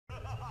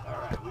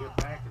we are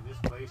back in this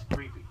place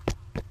creepy.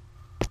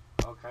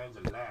 All kinds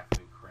of laughing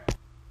and crap.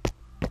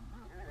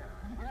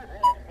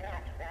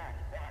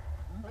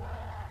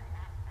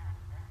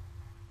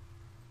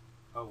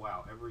 Oh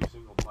wow, every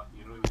single button.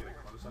 You don't even get a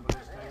close up of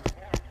this thing?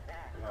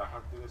 I gotta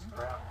hunt through this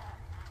crap.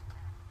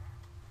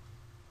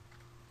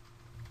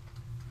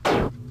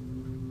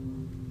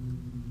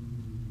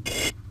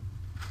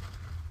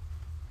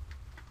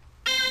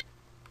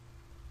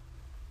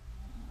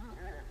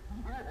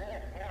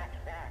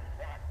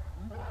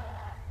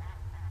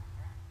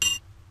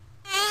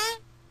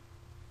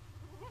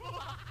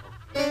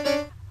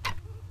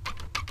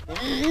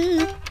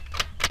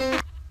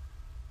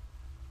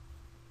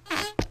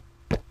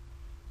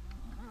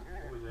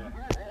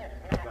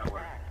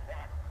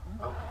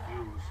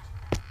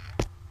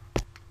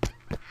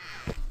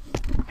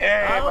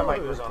 My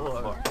mic was on the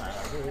floor.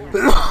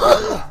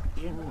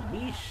 In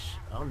peace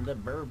on the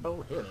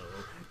Burble Hill.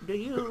 Do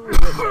you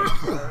remember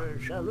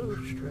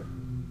Salustra?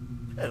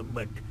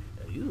 But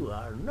you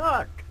are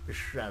not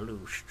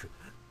Salustra.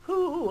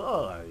 Who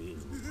are you?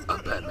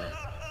 I'm Batman.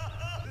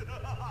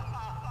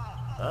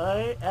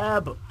 I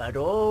am an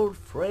old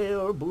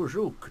frail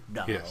Buzook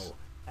now, yes.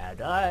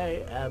 And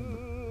I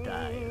am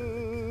tired.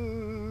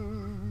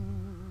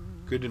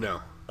 Good to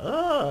know.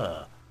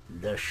 Ah,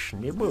 the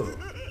Schnibble.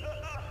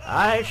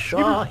 I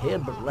saw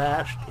him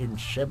last in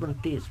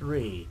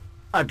 73,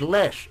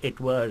 unless it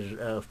was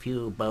a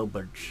few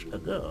moments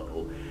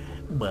ago.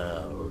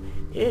 Well,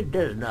 it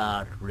does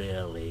not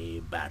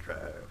really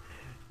matter.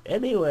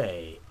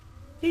 Anyway,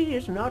 he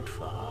is not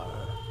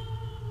far.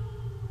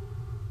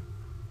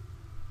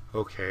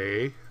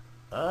 Okay.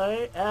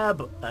 I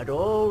am an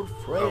old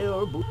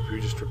frail... You're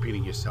just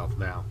repeating yourself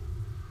now.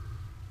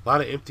 A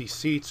lot of empty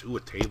seats. Ooh,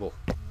 a table.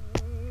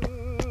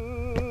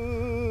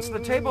 It's the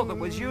table that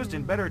was used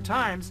in better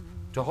times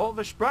to hold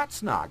the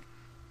Spratznog.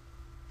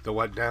 The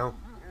what now?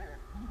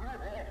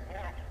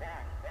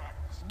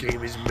 This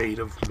game is made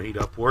of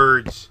made-up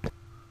words.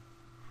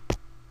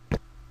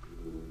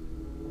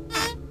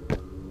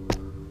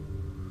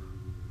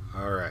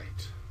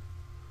 Alright.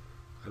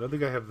 I don't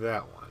think I have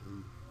that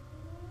one.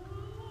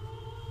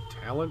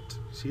 Talent?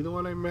 Is he the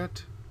one I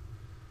met?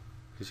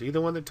 Is he the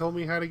one that told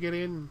me how to get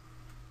in?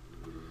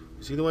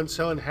 Is he the one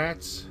selling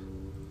hats?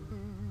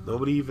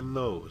 Nobody even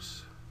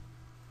knows.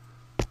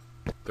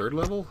 Third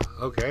level?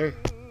 Okay.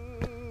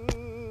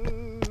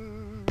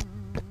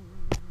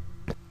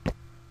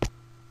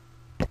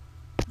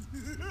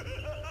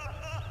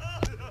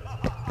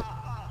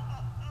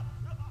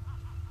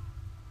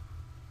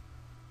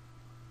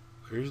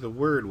 Here's the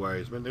word,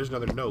 Wiseman. There's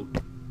another note.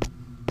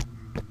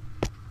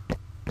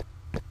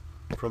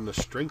 From the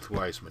Strength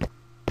Wiseman.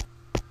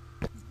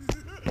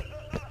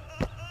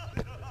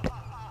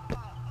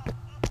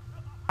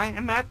 I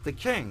am at the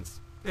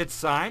King's. It's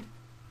signed,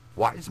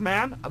 Wise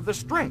Man of the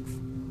Strength.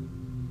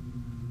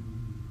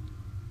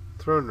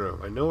 Throne room.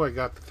 I know I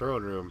got the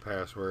throne room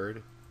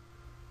password.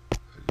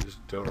 I just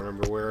don't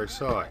remember where I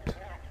saw it.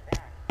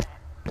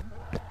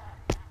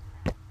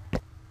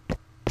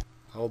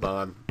 Hold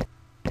on.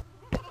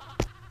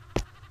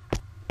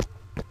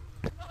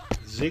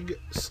 Zig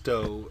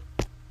Stow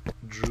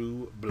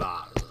Drew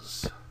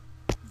Blas.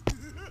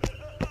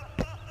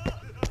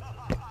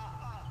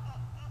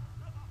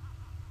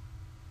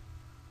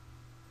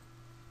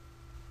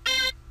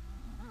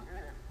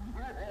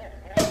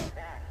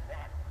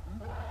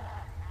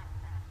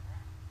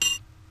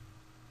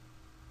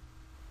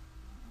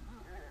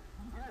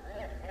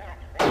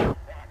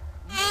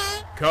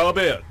 Come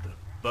in,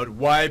 but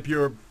wipe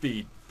your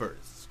feet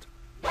first.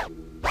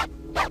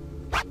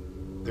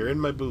 They're in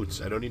my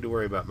boots. I don't need to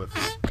worry about my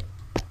feet.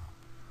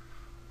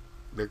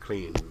 They're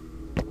clean.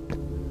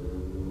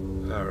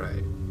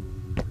 Alright.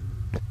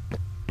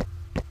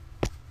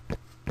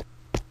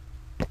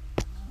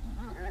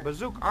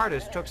 Bazook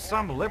artists took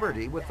some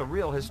liberty with the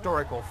real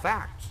historical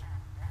facts.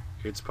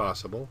 It's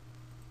possible.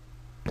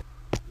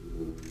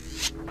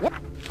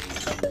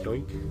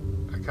 Doink.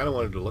 I kind of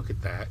wanted to look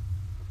at that.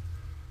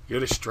 You're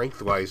the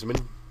Strength Wiseman.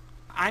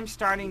 I'm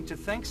starting to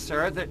think,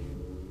 sir, that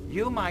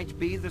you might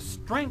be the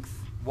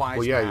Strength Wise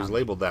Well, yeah, Man. he was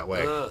labeled that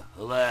way.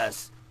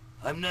 Alas,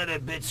 I'm not a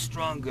bit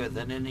stronger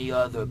than any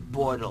other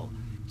mortal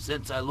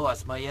since I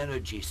lost my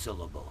energy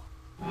syllable.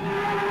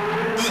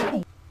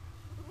 Well,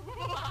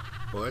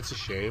 that's a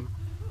shame.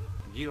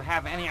 Do you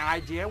have any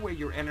idea where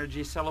your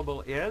energy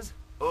syllable is?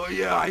 Oh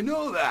yeah, I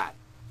know that.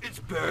 It's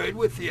buried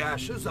with the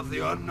ashes of the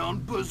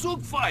unknown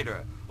Bazook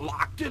fighter,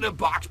 locked in a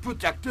box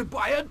protected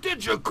by a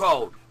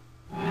digicode.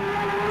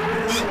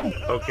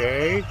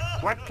 Okay.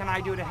 What can I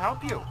do to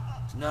help you?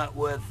 It's not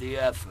worth the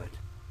effort,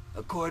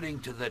 according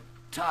to the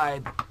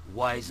Tybe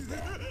Wise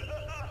Man.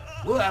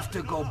 We'll have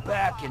to go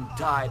back in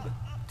time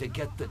to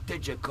get the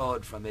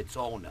digicode from its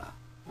owner.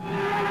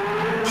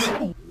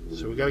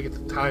 So we gotta get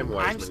the time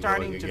Wiseman I'm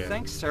starting going to again.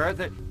 think, sir,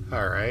 that...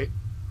 Alright.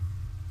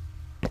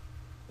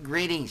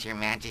 Greetings, Your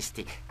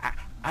Majesty.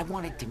 I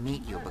wanted to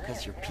meet you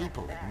because your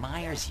people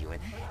admires you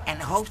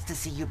and hopes to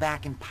see you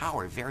back in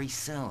power very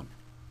soon.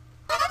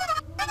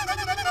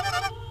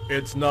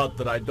 It's not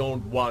that I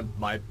don't want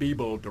my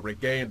people to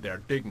regain their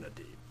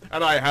dignity,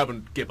 and I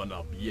haven't given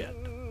up yet.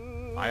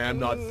 I am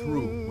not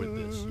through with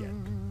this yet.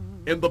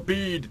 In the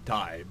bead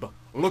time,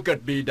 look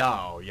at me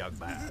now, young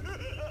man.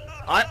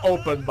 I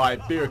opened my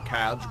beer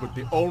cans with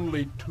the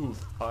only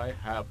tooth I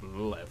have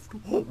left.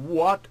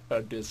 What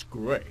a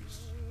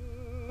disgrace.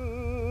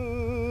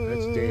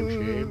 That's a damn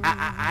shame.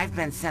 I've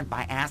been sent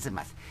by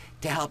Azimuth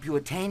to help you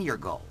attain your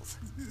goals.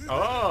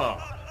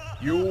 Ah,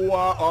 you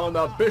are on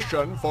a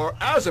mission for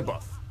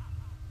Azimuth.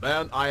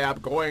 Then I am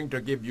going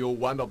to give you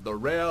one of the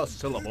rare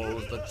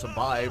syllables that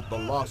survived the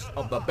loss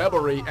of the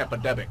Beverly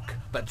epidemic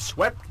that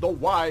swept the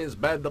wise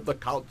men of the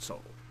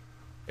council.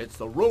 It's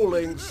the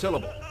ruling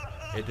syllable.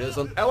 It is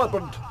an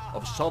element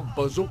of some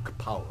bazook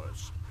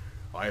powers.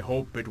 I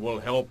hope it will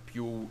help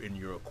you in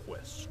your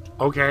quest.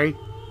 Okay.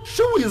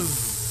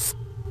 Shoeiz!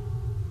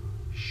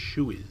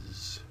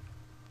 Shoeiz.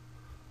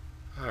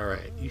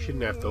 Alright, you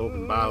shouldn't have to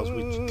open bottles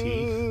with your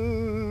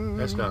teeth.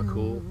 That's not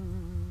cool.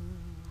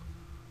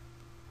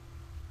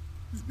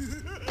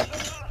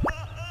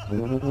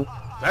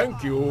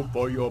 Thank you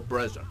for your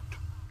present.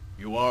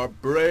 You are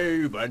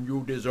brave and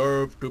you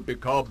deserve to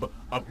become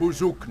a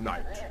bazook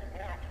knight.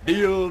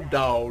 Kneel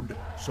down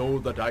so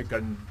that I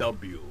can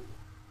dub you.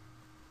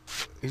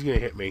 He's gonna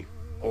hit me.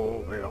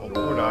 Oh,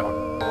 or not.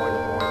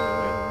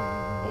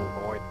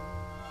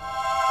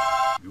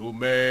 You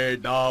may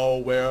now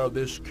wear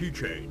this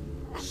keychain,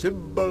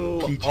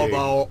 symbol Keychain. of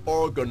our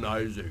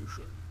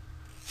organization.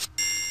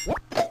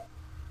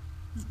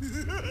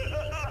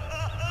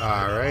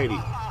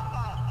 Alrighty.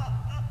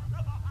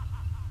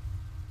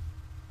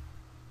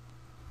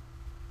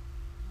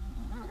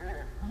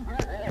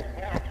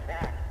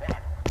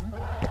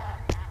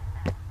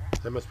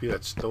 That must be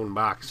that stone It's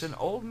box. an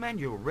old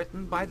menu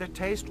written by the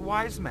taste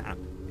wise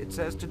man. It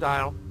says to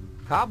dial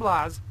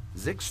Kablaz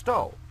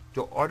Zigsto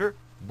to order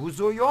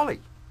Buzoyoli.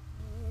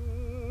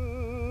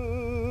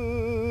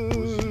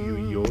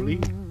 Yoli?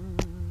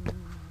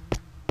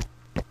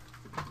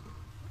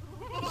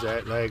 Is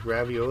that like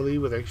ravioli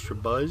with extra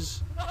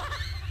buzz?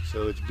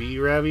 So it's bee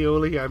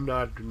ravioli? I'm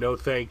not. No,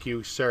 thank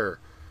you, sir.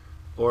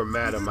 Or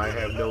madam, I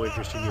have no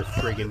interest in your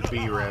friggin'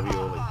 bee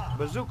ravioli.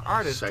 Bazook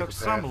artist took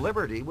Psychopath. some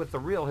liberty with the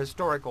real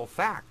historical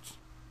facts.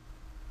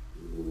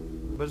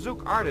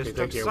 Bazook artist Okay,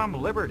 took thank you. some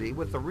liberty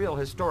with the real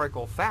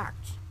historical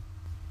facts.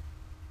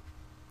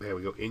 There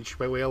we go. Inch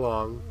my way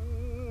along.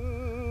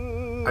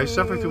 I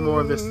suffer through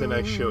more of this than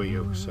I show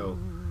you, so.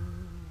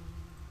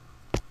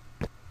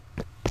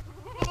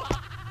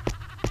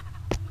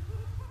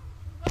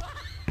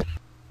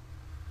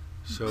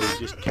 So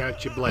just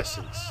count your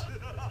blessings.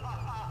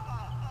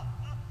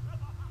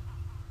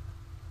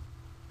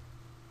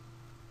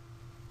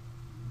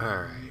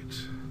 Alright.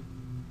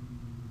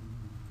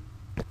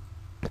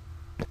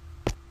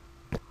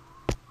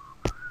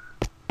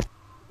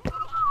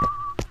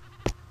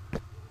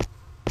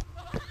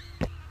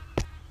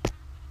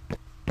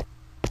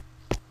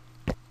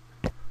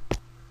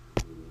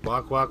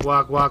 Walk, walk,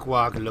 walk, walk,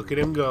 walk. Look at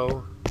him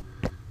go.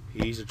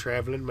 He's a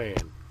traveling man.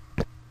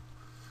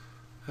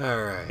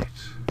 Alright.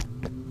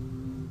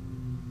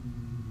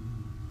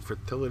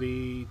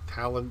 Fertility,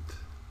 talent.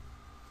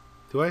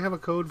 Do I have a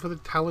code for the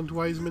Talent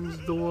Wiseman's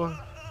door?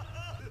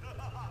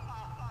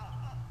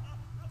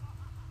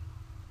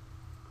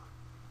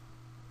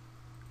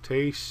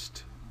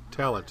 Taste,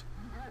 talent.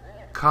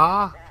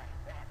 Ka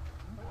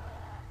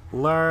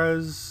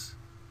Lars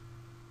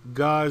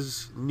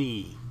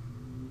Gazni.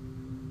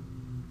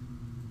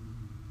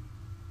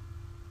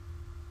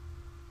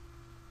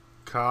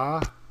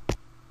 Ka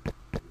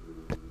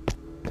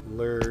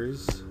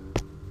Lurs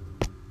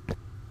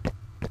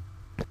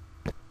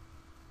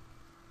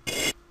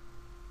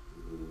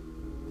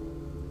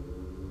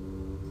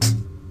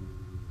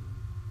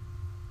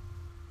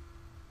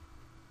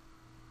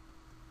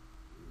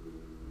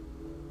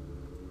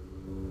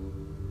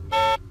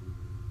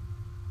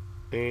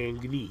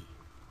and Gni.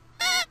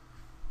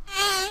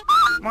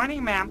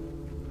 Morning, ma'am.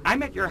 I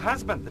met your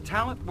husband, the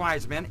talent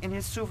wise man, in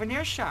his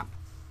souvenir shop.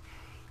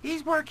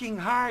 He's working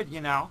hard,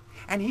 you know,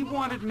 and he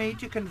wanted me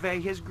to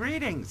convey his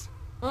greetings.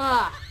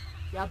 Ah,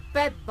 you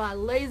bet my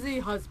lazy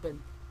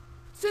husband.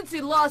 Since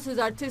he lost his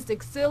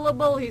artistic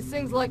syllable, he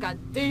sings like a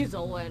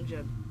diesel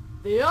engine.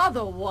 The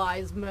other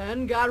wise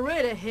men got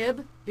rid of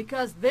him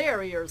because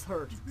their ears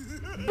hurt.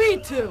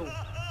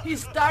 B2,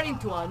 he's starting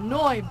to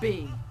annoy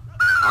B.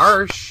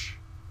 Harsh.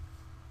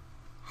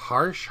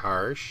 Harsh,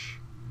 harsh.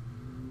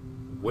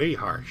 Way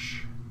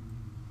harsh.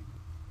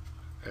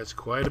 That's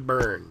quite a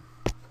burn.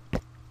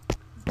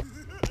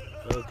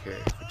 Okay,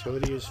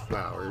 fertility is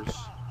flowers.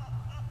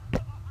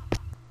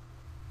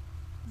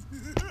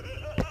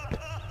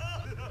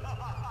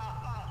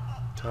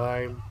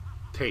 Time,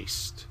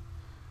 taste.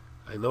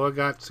 I know I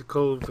got the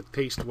code for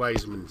Taste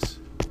Wiseman's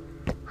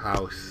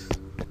house.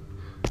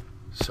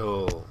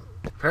 So,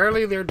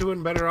 apparently they're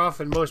doing better off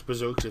than most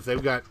bazooks if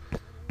they've got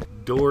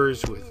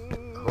doors with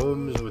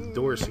homes with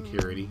door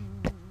security.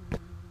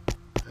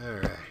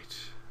 Alright.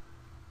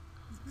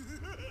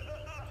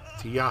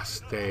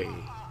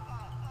 Tiaste.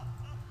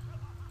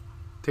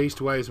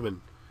 Taste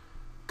Wiseman.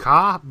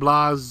 Ka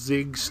bla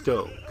zig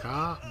sto.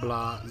 Ka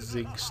bla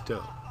zig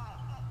sto.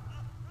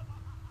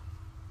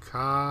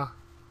 Ka.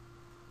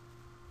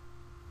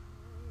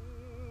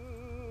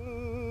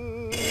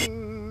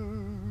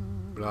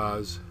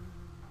 Blaz.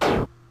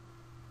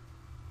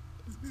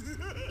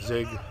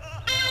 Zig.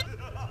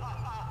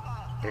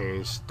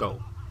 And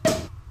sto.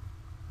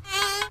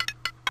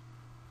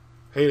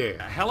 Hey there.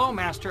 Hello,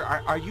 Master.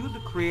 Are you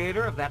the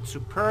creator of that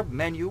superb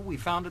menu we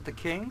found at the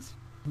King's?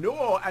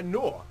 No and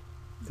no.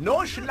 No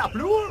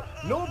Schnibble,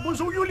 no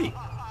Buzuyuli.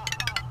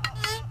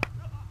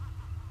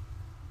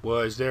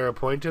 Was there a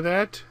point to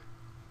that?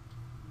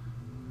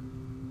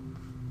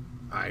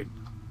 I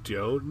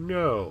don't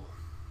know.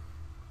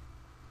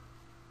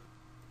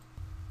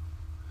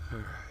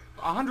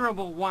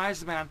 Honorable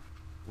wise man,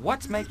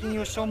 what's making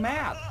you so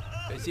mad?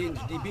 Since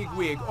the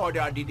bigwig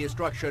ordered the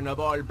destruction of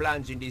all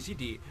plants in the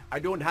city, I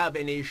don't have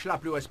any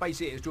Schnibble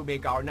spices to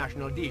make our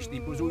national dish, the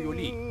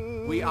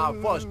Buzuyuli. We are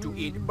forced to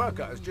eat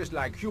burgers just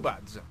like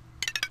humans.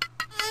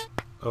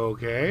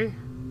 Okay.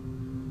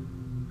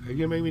 Are you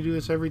gonna make me do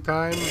this every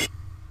time?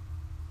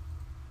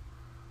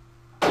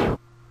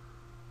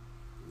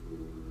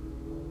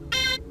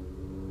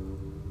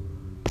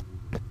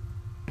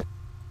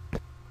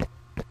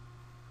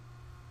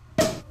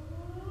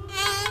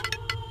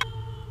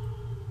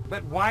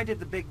 But why did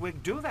the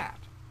bigwig do that?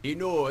 He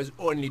knows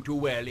only too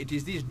well it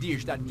is this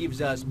dish that gives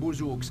us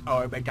Buzuks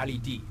our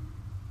vitality.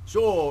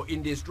 So,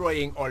 in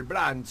destroying all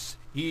plants,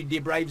 he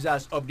deprives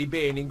us of the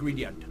main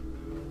ingredient.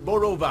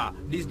 Moreover,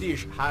 this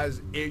dish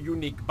has a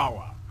unique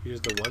power.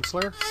 Here's the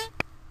Onceler?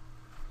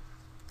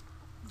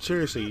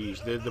 Seriously,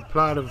 the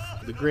plot of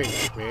the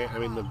Grinch, man. I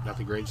mean, not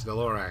the Grinch, the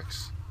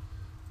Lorax.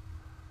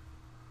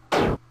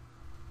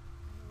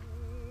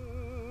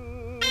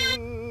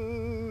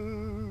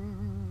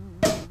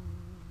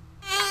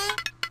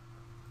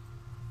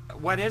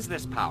 What is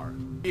this power?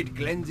 It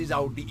cleanses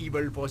out the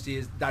evil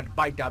forces that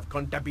might have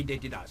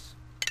contaminated us.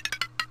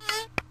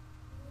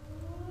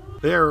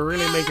 They're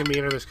really making me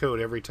enter this code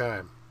every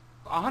time.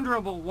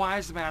 Honorable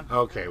wise man,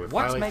 Okay, we're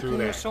what's finally through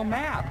making you that. so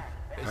mad?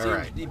 All Since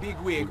right. the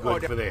bigwig Good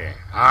ordered... for there.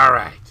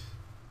 Alright.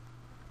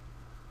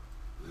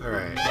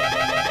 Alright.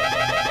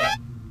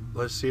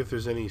 Let's see if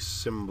there's any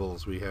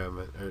symbols we have,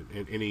 or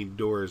any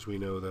doors we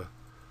know the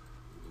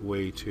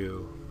way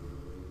to.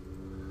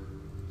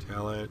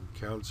 Talent,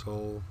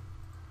 council,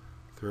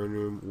 throne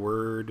room,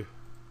 word.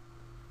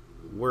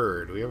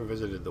 Word. We haven't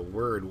visited the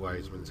Word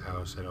Wiseman's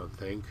house, I don't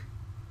think.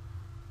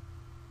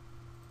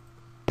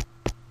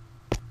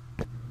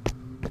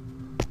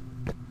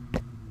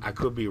 I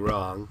could be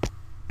wrong.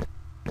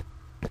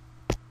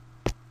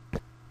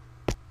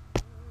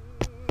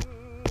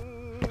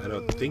 I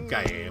don't think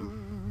I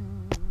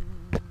am.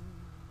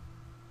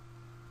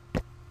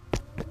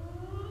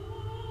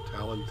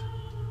 Talent,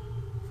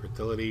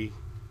 fertility,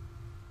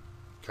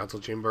 council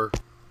chamber.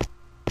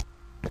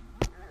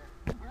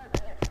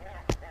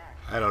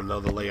 I don't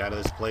know the layout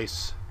of this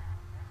place.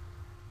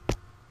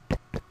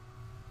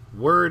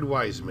 Word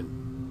Wiseman.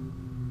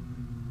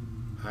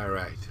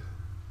 Alright.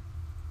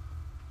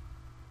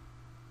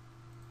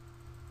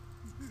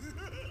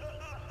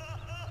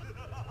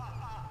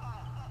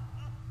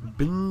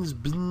 Bins,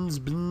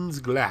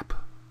 glap.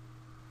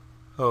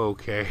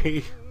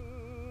 Okay.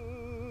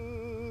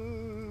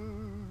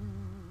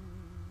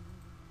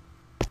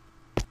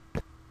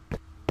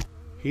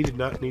 He did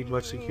not need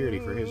much security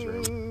for his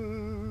room.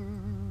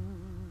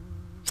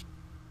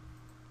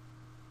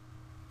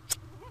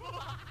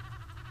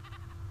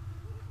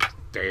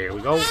 There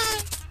we go.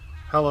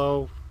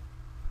 Hello.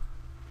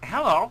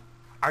 Hello,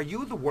 are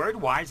you the word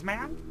wise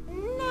man?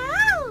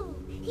 No!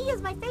 He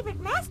is my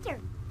favorite master.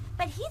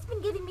 But he's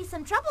been giving me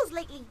some troubles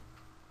lately.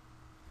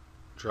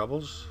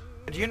 Troubles?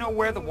 Do you know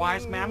where the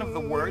wise man of the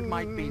word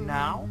might be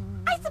now?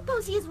 I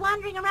suppose he is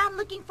wandering around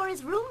looking for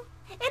his room.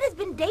 It has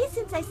been days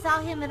since I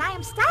saw him and I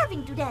am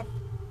starving to death.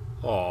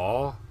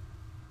 Aw.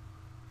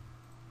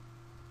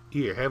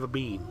 Here, have a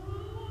bean.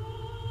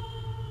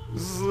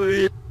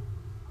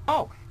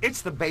 Oh,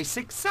 it's the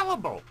basic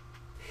syllable.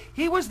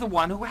 He was the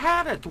one who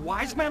had it. The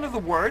wise man of the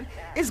word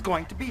is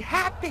going to be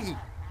happy.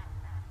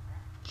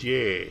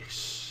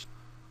 Yes.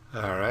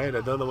 Alright,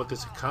 I don't know what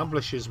this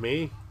accomplishes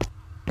me,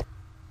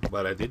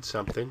 but I did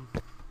something.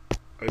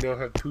 I now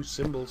have two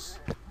symbols.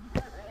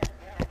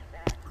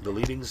 The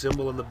leading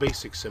symbol and the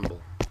basic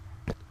symbol.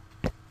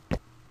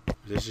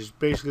 This is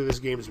basically, this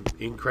game is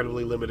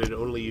incredibly limited,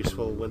 only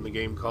useful when the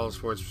game calls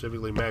for a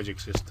specifically magic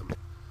system.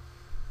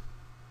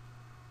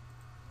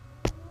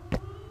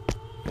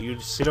 You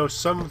know,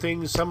 some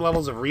things, some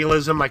levels of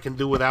realism I can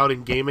do without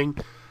in gaming,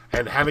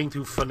 and having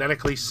to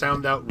phonetically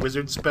sound out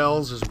wizard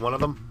spells is one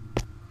of them.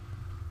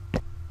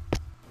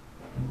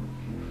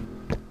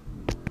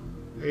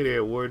 Hey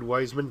there, Word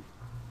Wiseman.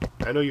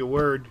 I know your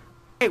word.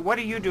 Hey, what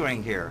are you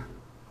doing here?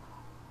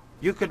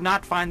 You could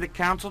not find the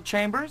council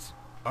chambers?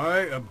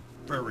 I am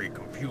very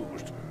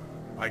confused.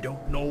 I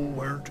don't know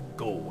where to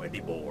go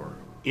anymore.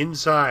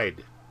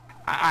 Inside.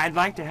 I'd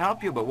like to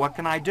help you, but what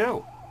can I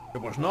do?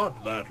 It was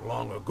not that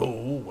long ago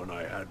when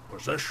I had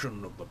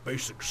possession of the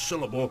basic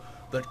syllable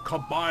that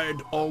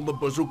combined all the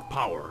bazooka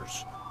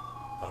powers.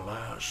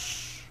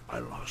 Alas, I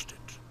lost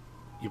it.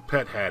 Your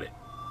pet had it.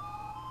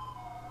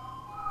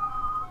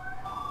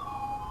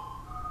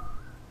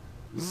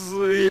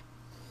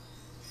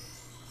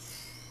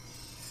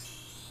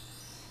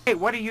 Hey,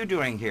 what are you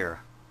doing here?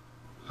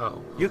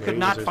 Oh. You okay. could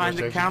not Was find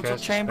there the supposed to council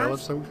cast a spell chambers?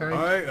 of some kind?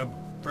 I am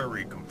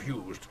very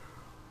confused.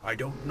 I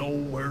don't know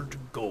where to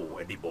go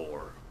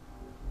anymore.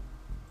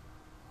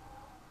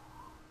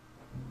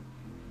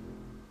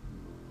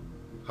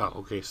 Oh,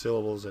 okay.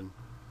 Syllables and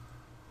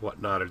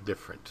whatnot are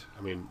different.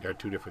 I mean, they're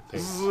two different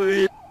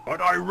things.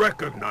 But I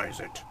recognize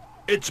it.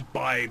 It's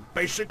by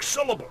basic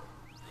syllable.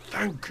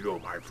 Thank you,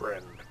 my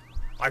friend.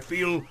 I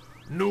feel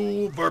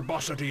new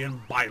verbosity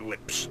in my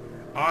lips.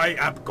 I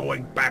am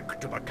going back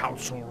to the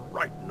council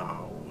right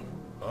now.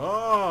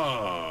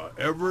 Ah,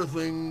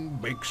 everything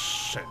makes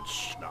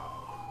sense now.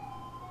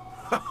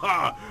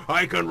 Haha,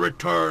 I can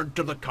return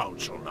to the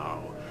council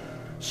now.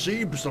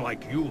 Seems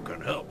like you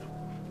can help.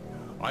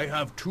 I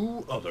have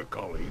two other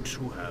colleagues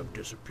who have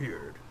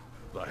disappeared.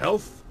 The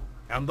health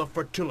and the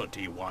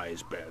fertility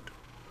wise bed.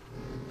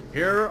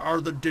 Here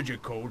are the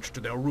digicodes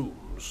to their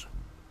rooms.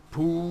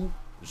 Pooh,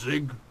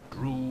 Zig,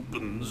 Drew,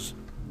 Bns,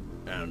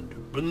 and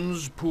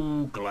Bns,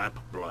 Pooh, Glap,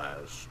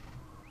 Blaz.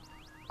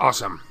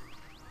 Awesome.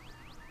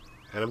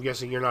 And I'm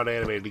guessing you're not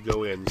animated to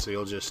go in, so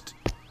you'll just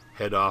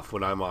head off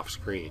when I'm off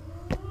screen.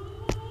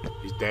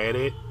 Is that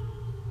it?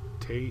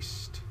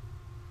 Taste.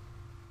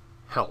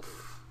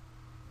 Health.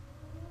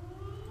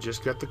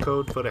 Just got the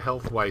code for the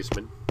health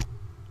Wiseman.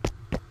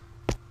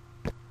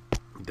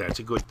 That's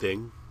a good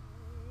thing.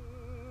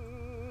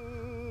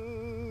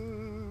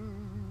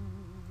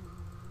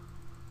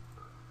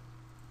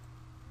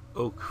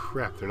 Oh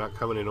crap, they're not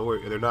coming in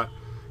order. They're not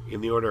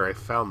in the order I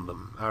found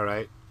them.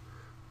 Alright.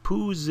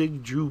 Pooh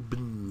Zig Drew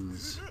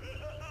Bns.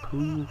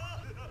 Pooh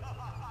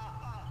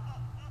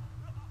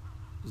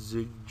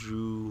Zig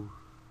Drew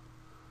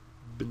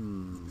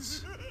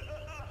Bns.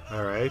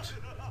 Alright.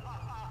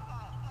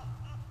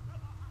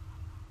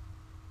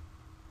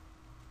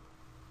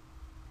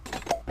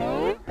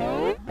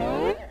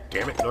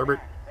 Damn it, Norbert.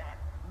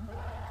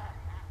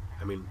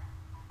 I mean,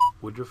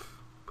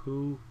 Woodruff,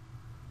 Pooh,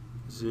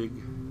 Zig,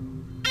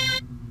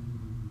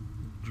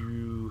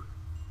 Drew,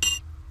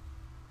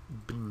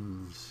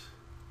 Bns.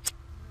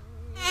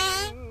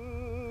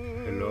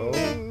 Hello?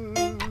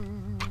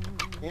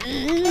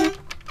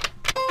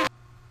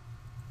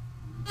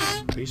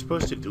 Are you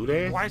supposed to do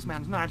that? Wise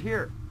man's not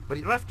here, but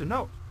he left a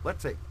note.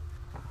 Let's see.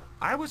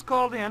 I was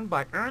called in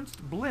by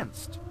Ernst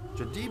Blinst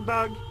to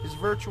debug his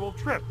virtual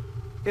trip.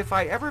 If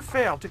I ever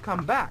fail to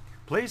come back,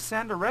 please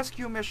send a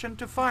rescue mission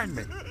to find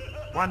me.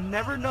 One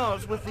never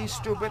knows with these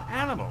stupid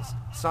animals.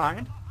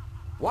 Signed,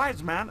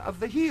 Wise Man of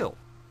the Heel.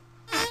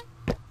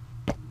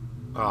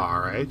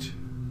 Alright.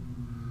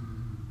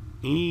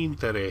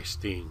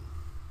 Interesting.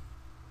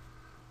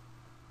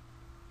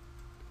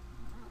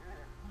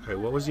 Alright,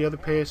 what was the other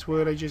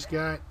password I just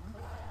got?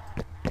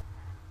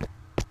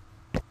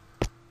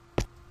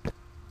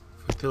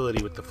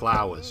 Fertility with the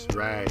flowers,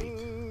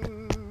 right.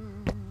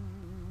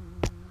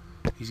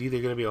 He's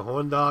either going to be a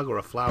horn dog or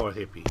a flower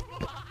hippie.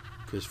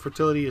 Because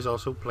fertility is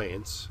also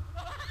plants.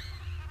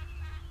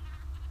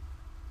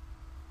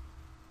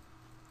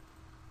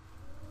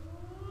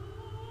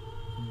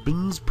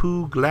 Bns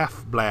Pooh Glap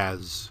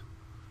Blaz.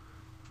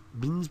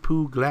 Bns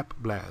Pooh Glap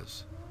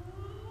Blaz.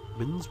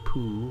 Bns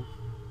Pooh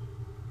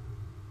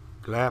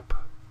Glap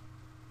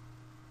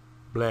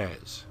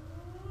Blaz.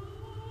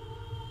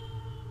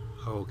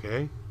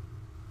 Okay.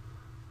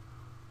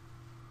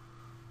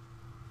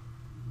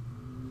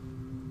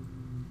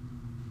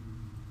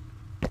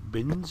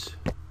 Bins.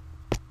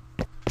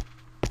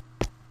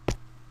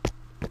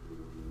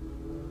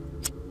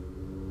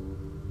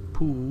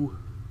 Pooh.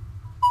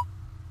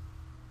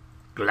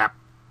 Glap.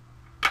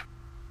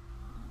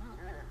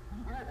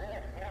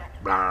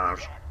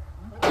 Blaz.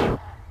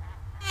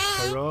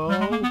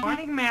 Hello?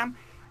 Morning, ma'am.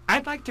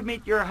 I'd like to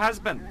meet your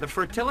husband, the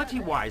fertility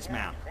wise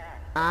man.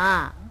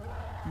 Ah,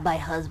 my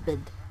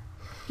husband.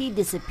 He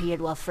disappeared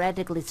while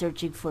frantically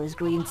searching for his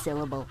green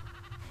syllable.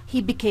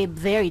 He became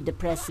very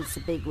depressed since the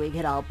bigwig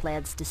had all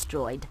plants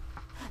destroyed.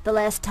 The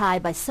last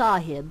time I saw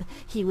him,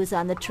 he was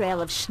on the trail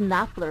of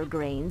schnappler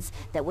grains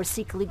that were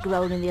secretly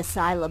grown in the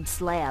asylum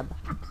slab.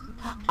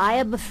 I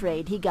am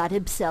afraid he got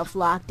himself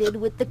locked in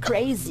with the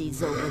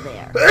crazies over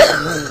there.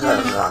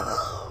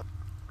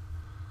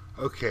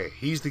 Okay,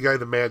 he's the guy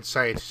the mad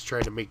scientist is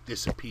trying to make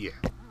disappear.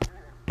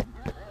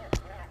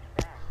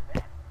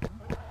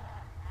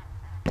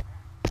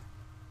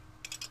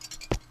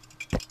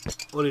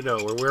 What do you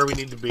know? We're where we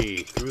need to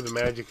be. Through the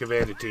magic of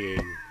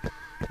editing.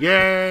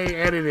 Yay,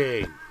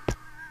 editing!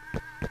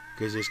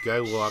 Because this guy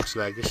walks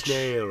like a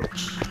snail.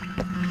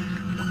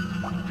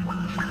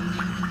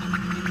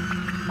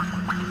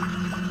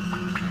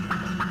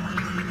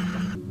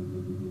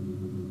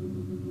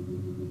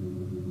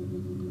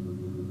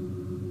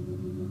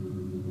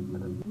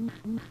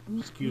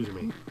 Excuse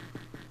me.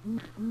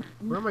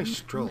 Where are my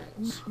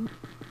strolls?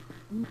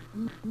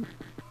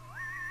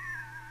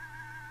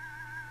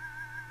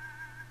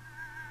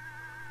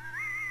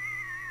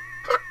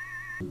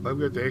 I've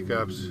got the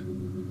hiccups.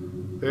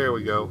 There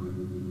we go.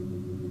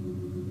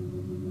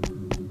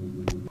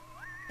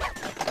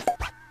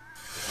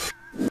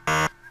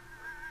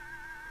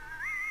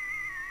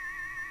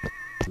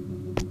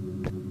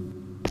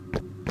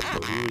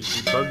 So he was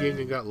debugging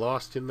and got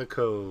lost in the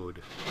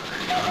code.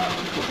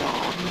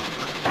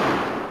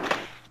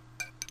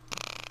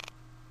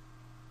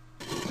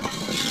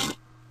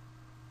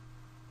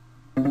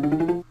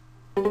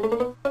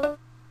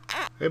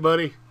 Hey,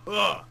 buddy.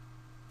 Ah,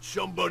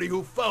 somebody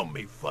who found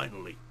me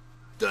finally.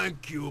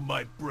 Thank you,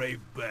 my brave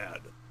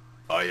bad.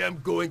 I am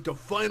going to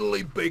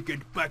finally make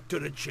it back to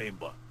the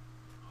chamber.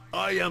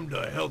 I am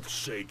the health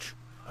sage,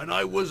 and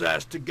I was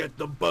asked to get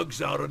the bugs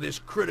out of this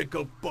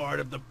critical part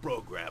of the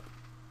program.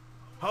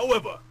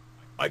 However,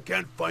 I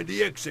can't find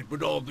the exit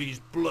with all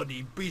these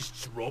bloody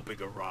beasts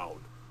roping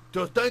around.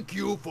 To thank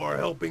you for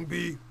helping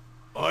me,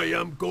 I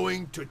am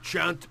going to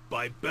chant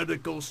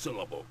biblical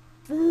syllable.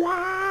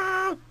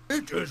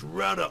 It is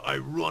rather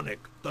ironic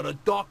that a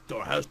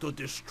doctor has to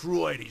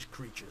destroy these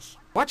creatures.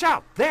 Watch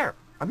out! There!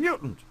 A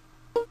mutant!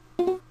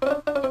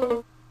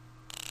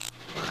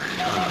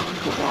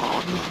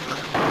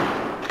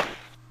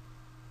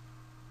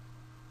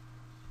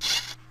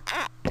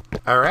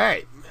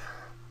 Alright.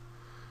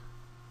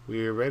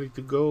 We're ready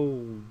to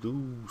go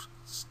do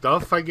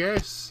stuff, I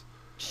guess.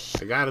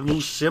 I got a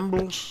new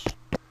symbol.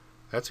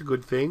 That's a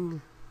good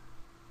thing.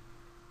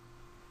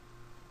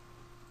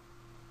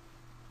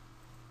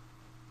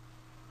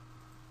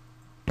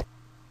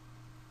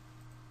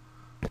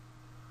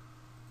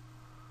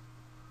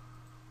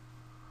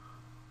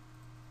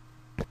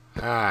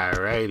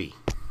 Alrighty.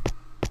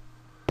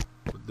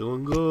 We're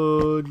doing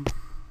good.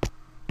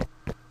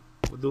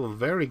 We're doing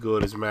very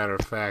good, as a matter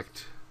of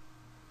fact.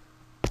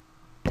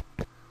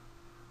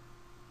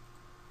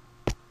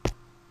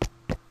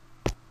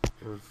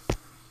 In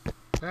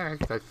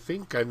fact, I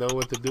think I know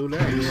what to do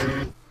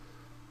next.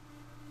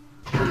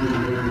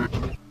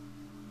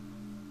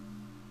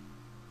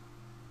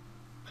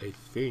 I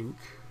think.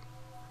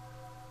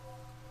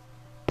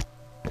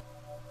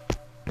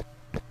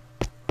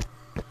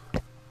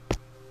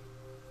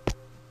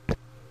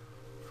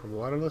 From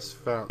Waterless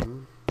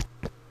Fountain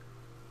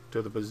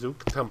to the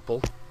Bazooka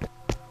Temple.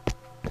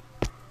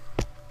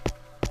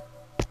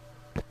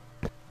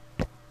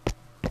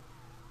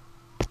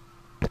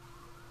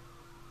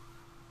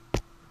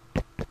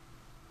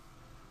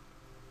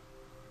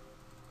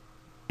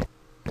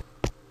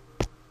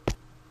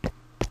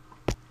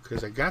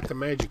 Because I got the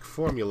magic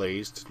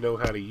formulas to know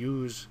how to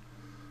use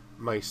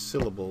my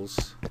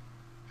syllables.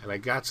 And I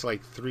got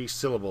like 3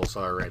 syllables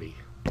already.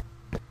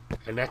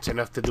 And that's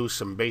enough to do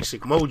some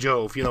basic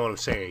mojo, if you know what I'm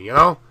saying, you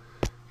know?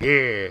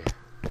 Yeah.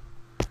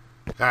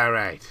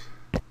 Alright.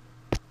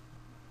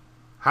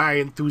 High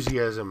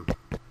enthusiasm.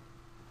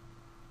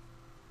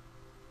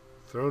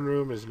 Throne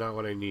room is not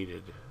what I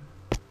needed.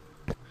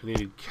 I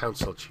needed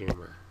council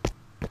chamber.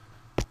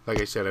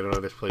 Like I said, I don't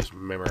have this place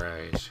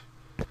memorized.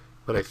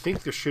 But I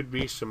think there should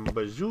be some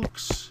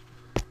bazooks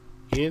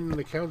in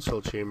the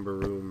council chamber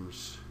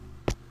rooms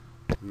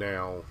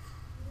now.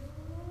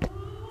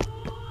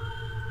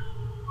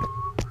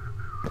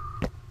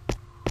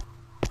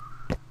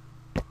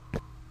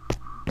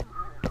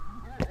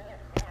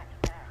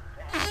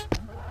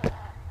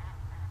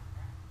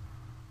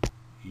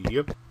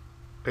 Yep.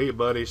 Hey,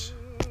 buddies.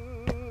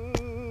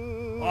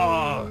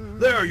 Ah,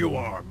 there you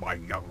are, my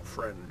young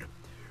friend.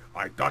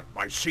 I got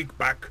my seat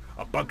back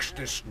amongst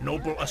this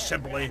noble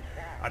assembly,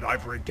 and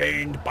I've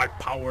regained my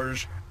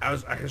powers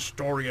as a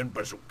historian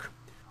bazook.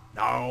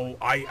 Now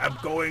I am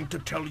going to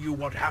tell you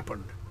what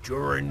happened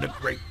during the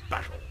great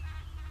battle.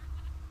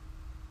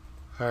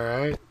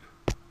 Alright.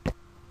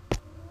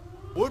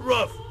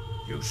 Woodruff,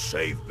 you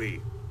saved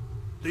me.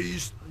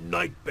 These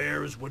night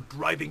bears were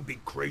driving me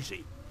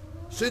crazy.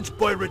 Since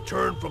my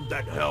return from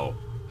that hell,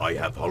 I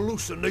have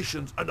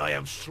hallucinations and I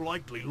am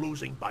slightly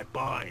losing my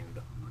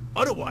mind.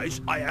 Otherwise,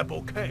 I am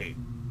okay.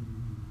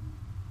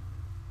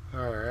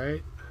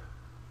 Alright.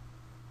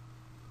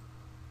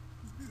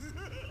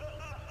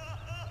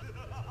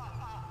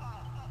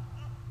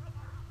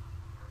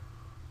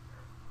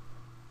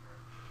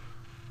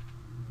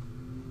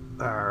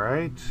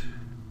 Alright.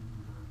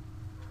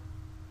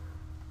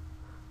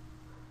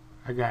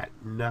 I got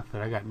nothing.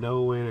 I got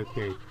no way to...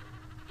 Okay.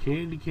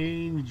 Candy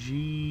cane,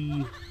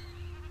 G...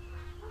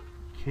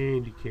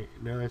 Candy cane.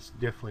 No, that's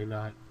definitely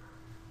not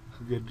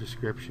a good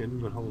description,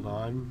 but hold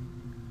on.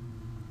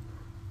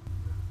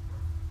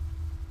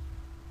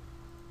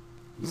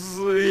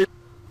 Zip.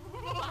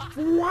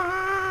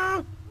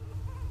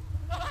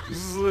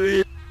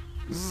 Zip.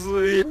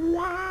 Zip.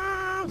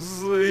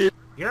 Zip.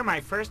 You're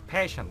my first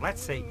patient.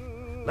 Let's see.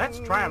 Let's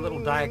try a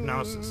little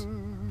diagnosis.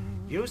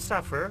 You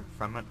suffer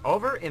from an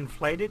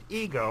overinflated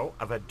ego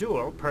of a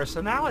dual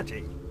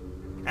personality.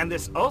 And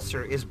this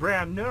ulcer is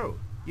brand new.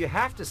 You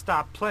have to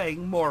stop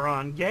playing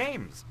moron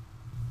games.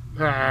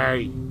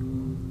 Hey.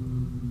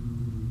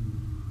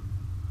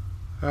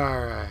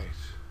 Alright.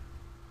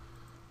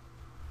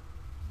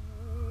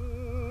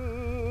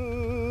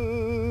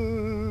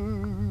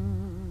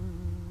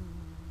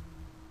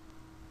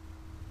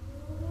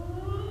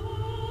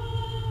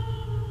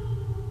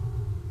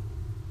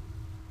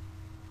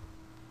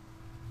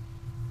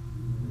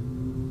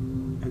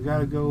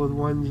 gotta go with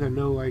ones I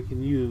know I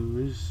can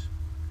use.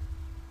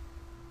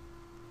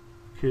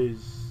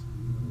 Cause,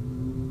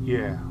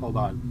 yeah, hold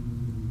on.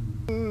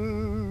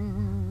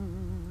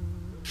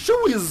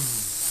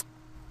 Shoes.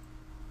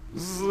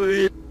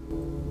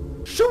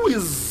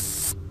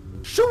 Shoes.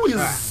 Shoes.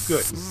 Ah,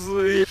 good.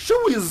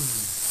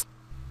 Shoes.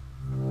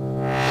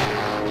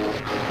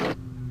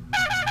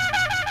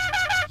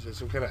 Is that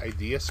some kind of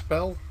idea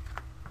spell?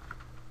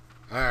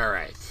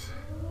 Alright.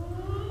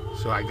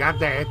 So I got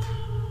that.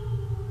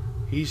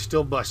 He's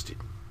still busted.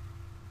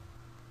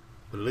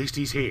 But at least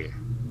he's here.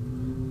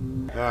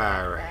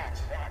 Alright.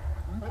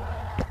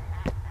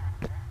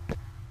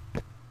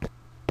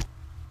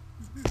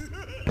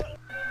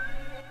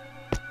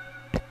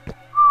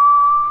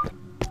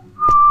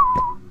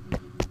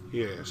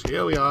 Yes,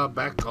 here we are,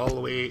 back all the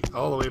way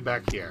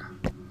back here.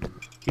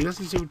 He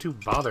doesn't seem too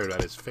bothered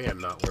about his fan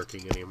not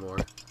working anymore.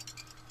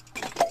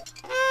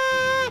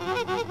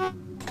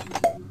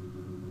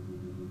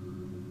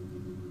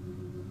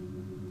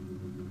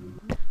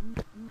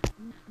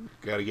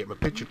 Gotta get my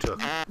picture took.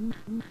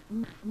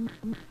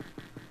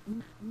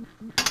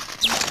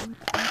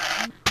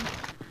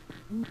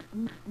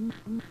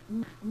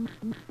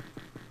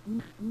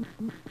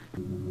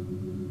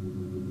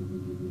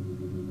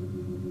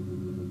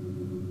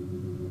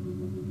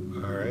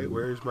 Alright,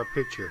 where's my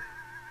picture?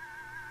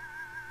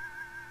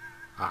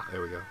 Ah,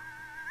 there we go.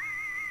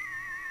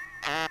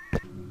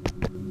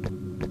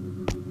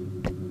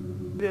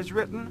 It is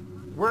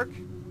written, work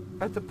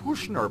at the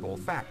Schnibble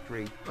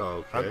factory.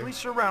 Okay. Ugly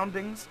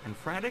surroundings and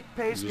frantic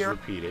pay Just scale.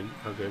 repeating.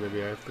 Okay,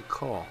 maybe I have to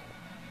call.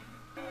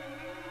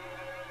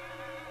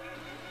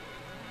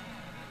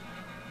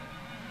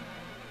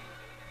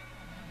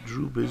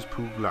 Droobiz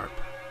Pooglarp.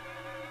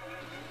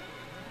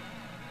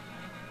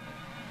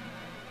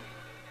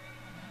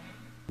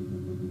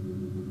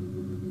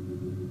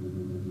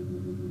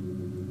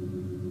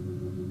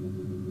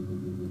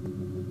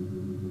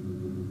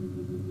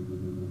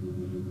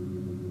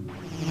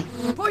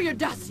 For your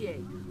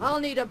dossier, I'll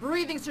need a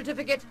breathing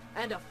certificate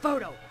and a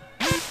photo.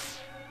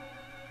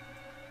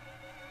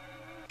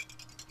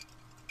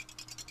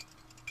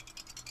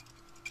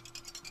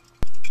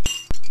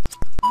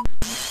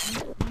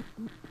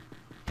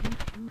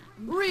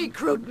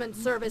 Recruitment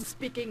service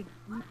speaking.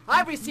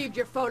 I've received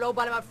your photo,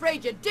 but I'm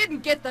afraid you didn't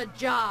get the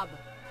job.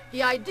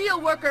 The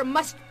ideal worker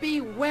must be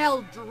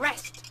well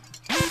dressed.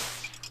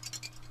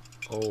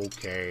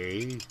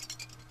 Okay.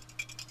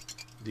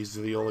 These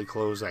are the only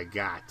clothes I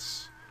got.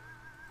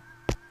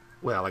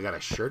 Well, I got a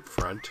shirt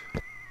front.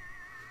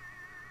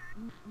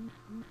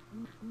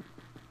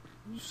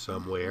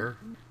 Somewhere.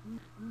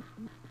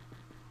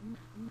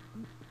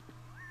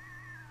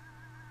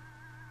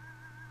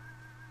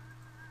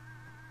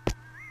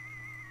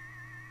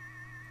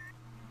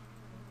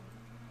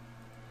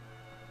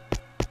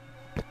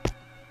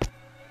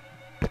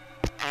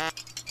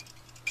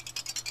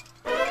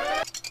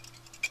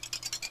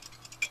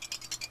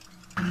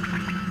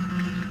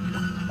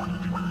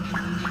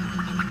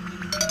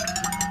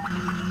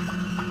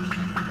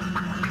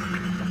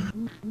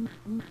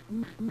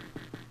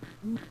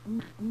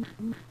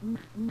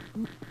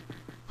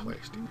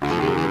 Plastic.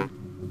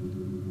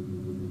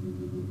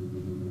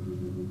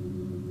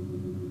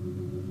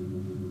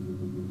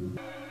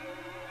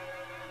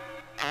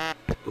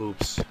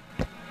 Oops.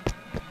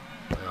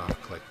 I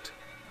off-clicked.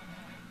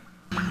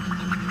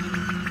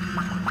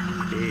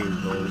 There you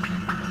go.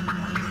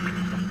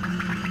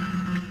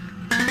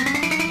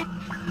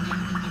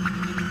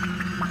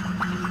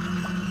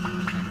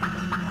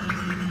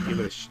 Give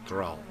it a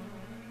straw.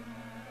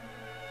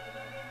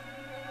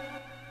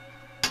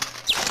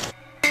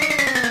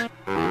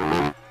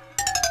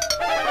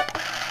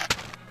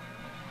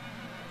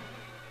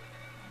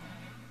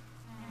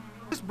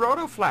 This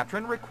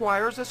brotoflatrin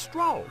requires a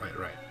straw. Right,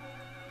 right.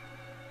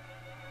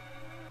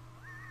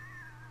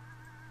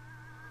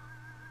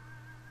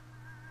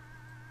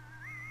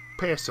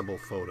 Passable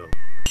photo.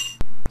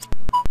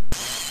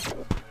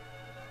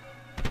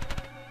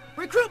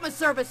 Recruitment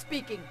service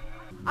speaking.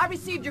 I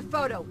received your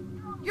photo.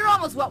 You're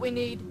almost what we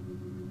need.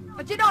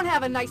 But you don't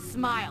have a nice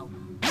smile.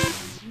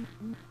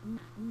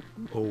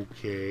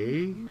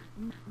 Okay.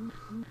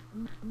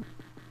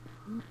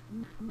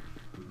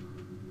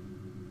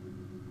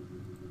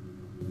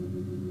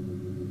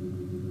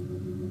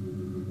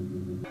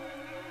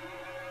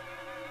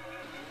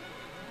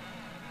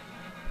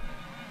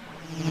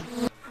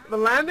 The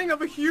landing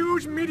of a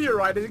huge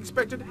meteorite is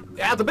expected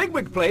at the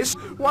Bigwig place,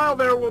 while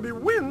there will be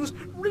winds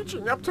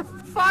reaching up to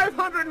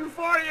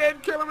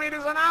 548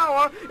 kilometers an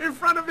hour in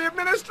front of the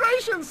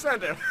administration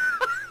center.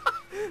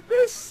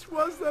 This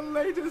was the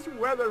latest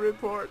weather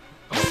report.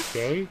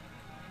 Okay.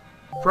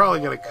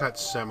 Probably going to cut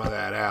some of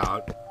that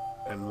out.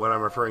 And what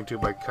I'm referring to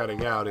by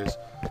cutting out is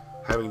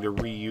having to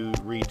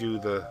redo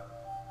the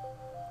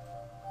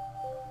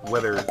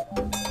weather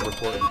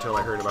report until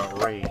I heard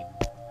about rain.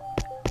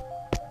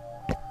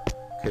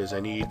 Because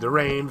I need the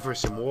rain for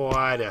some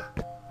water.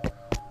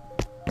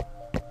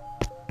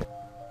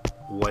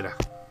 Water.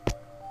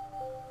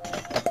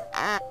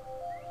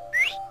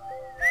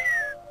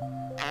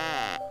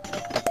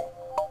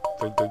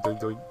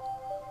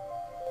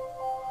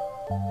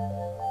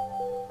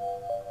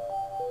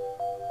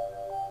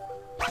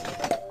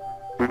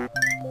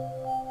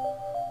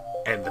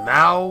 And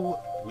now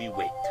we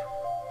wait.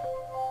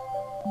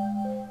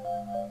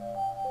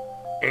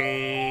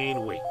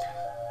 And wait.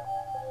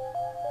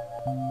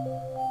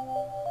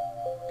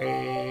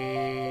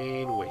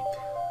 And wait.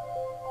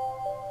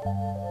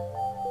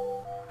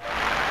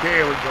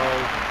 There we go.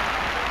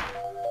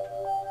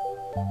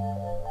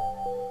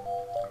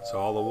 That's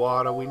all the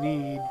water we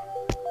need.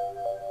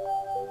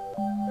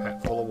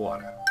 Hat full of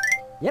water.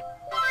 Yep.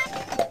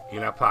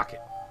 In our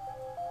pocket.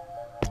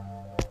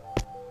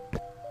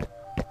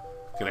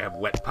 Gonna have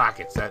wet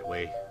pockets that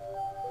way.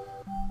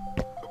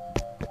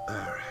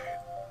 Alright.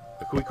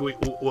 The Kui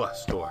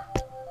store.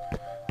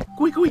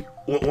 Kui.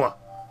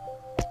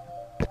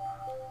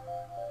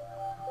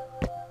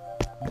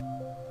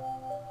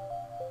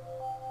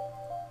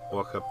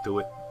 Walk up to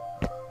it.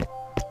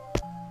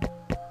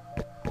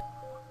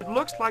 It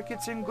looks like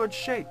it's in good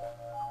shape.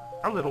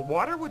 A little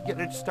water would get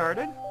it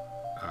started.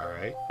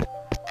 Alright.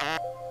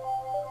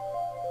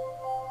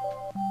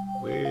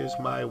 Where's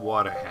my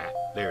water hat?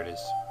 There it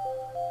is.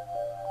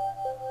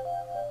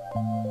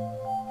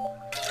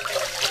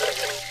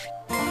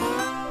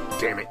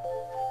 Damn it.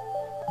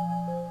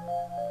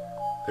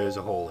 There's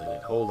a hole in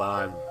it. Hold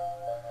on.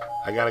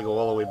 I gotta go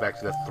all the way back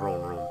to the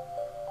throne room.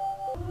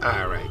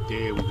 Alright,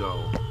 there we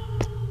go.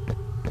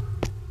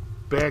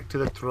 Back to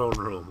the throne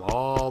room.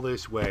 All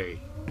this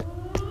way.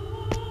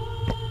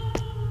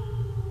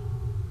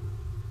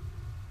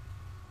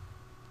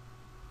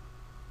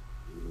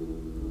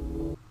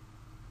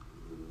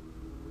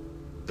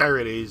 There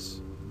it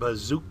is.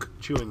 Bazooka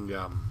chewing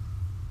gum.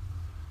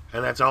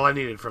 And that's all I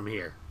needed from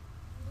here.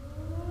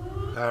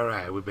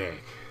 Alright, we're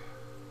back.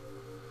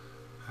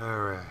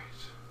 Alright.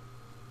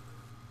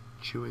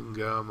 Chewing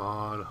gum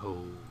on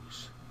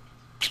hose.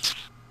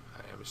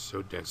 I am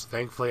so dense.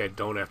 Thankfully, I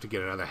don't have to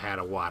get another hat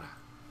of water.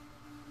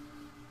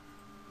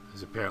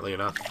 There's apparently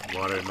enough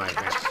water in my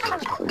hat for a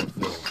couple of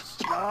fills.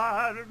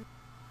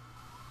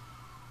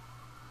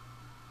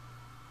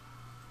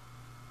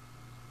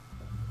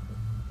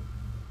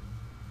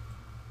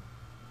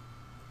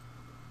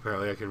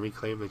 Apparently I can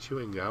reclaim the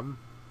chewing gum.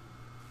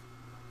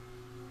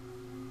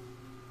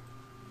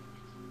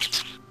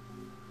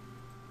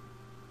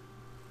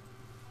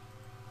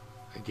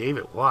 I gave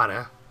it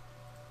water.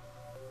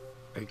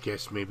 I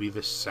guess maybe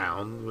the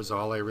sound was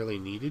all I really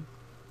needed.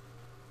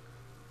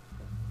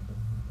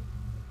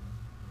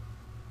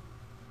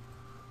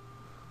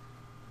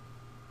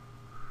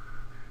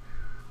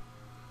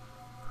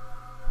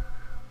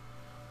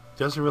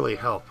 Doesn't really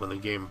help when the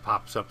game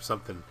pops up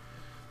something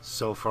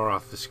so far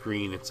off the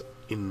screen it's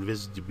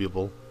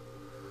invisible.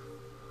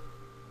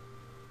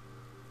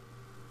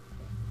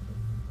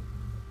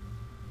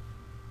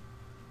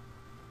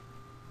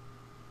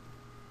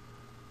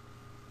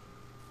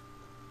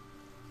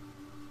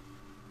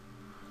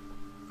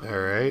 All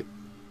right.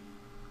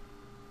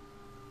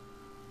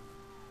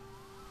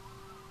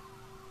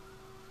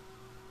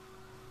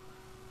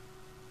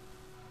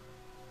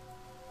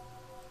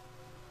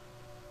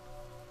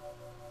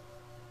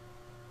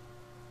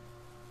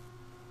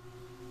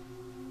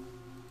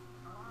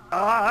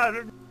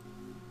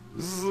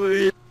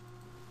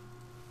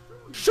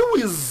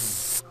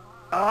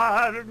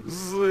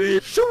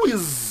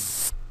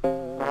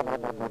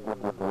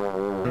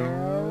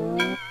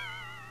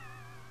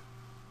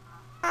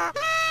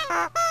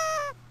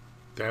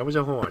 That was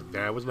a horn.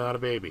 That was not a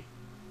baby.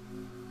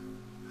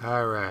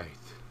 Alright.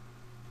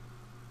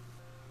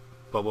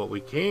 But what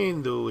we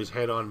can do is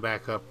head on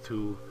back up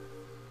to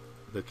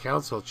the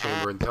council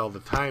chamber and tell the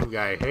time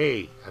guy,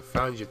 hey, I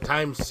found your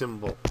time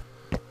symbol.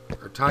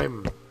 Or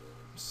time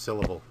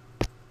syllable.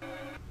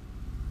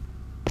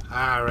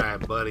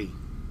 Alright, buddy.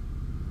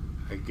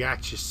 I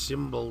got your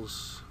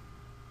symbols.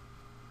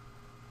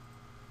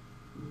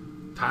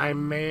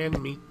 Time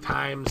man meet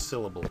time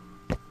syllable.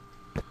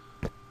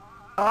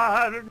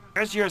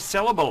 There's your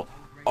syllable,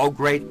 oh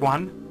great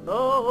one.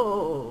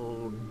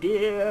 Oh,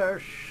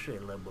 dear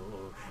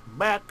syllable,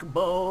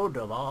 backbone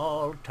of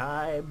all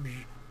times,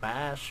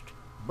 past,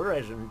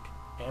 present,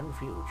 and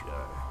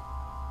future.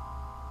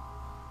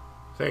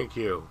 Thank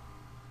you.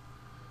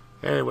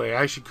 Anyway,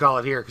 I should call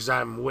it here because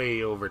I'm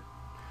way over.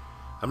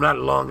 I'm not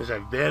as long as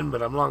I've been,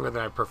 but I'm longer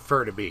than I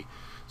prefer to be.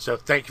 So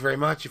thank you very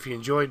much. If you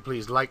enjoyed,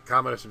 please like,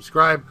 comment, or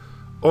subscribe.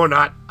 Or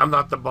not. I'm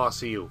not the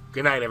boss of you.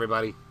 Good night,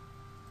 everybody.